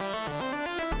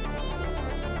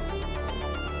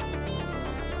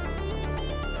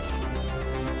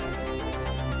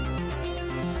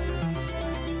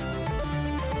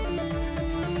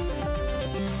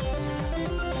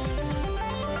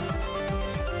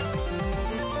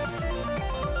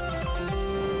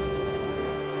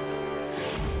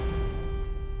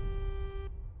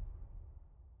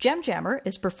 Gem Jammer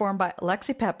is performed by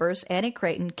Lexi Peppers, Annie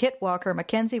Creighton, Kit Walker,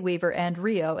 Mackenzie Weaver, and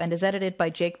Rio, and is edited by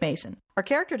Jake Mason. Our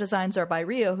character designs are by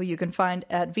Rio, who you can find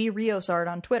at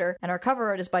vriosart on Twitter, and our cover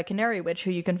art is by Canary Witch,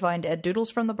 who you can find at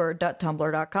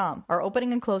doodlesfromthebird.tumblr.com. Our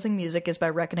opening and closing music is by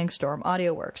Reckoning Storm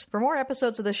AudioWorks. For more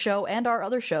episodes of this show and our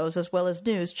other shows, as well as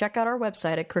news, check out our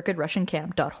website at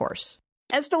crookedrussiancamp.horse.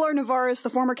 Estelar Navarez, the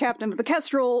former captain of the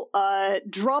Kestrel,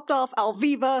 dropped off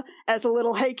Alviva as a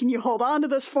little, hey, can you hold on to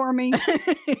this for me?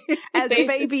 As a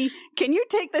baby. Can you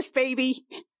take this baby?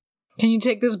 Can you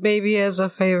take this baby as a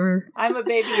favor? I'm a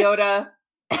baby Yoda.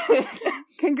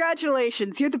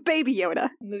 Congratulations, you're the baby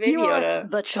Yoda. The baby you Yoda. are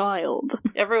the child.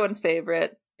 Everyone's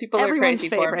favorite. People Everyone's are crazy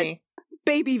for favorite. me.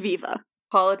 Baby Viva.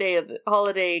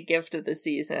 Holiday gift of the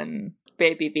season.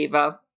 Baby Viva.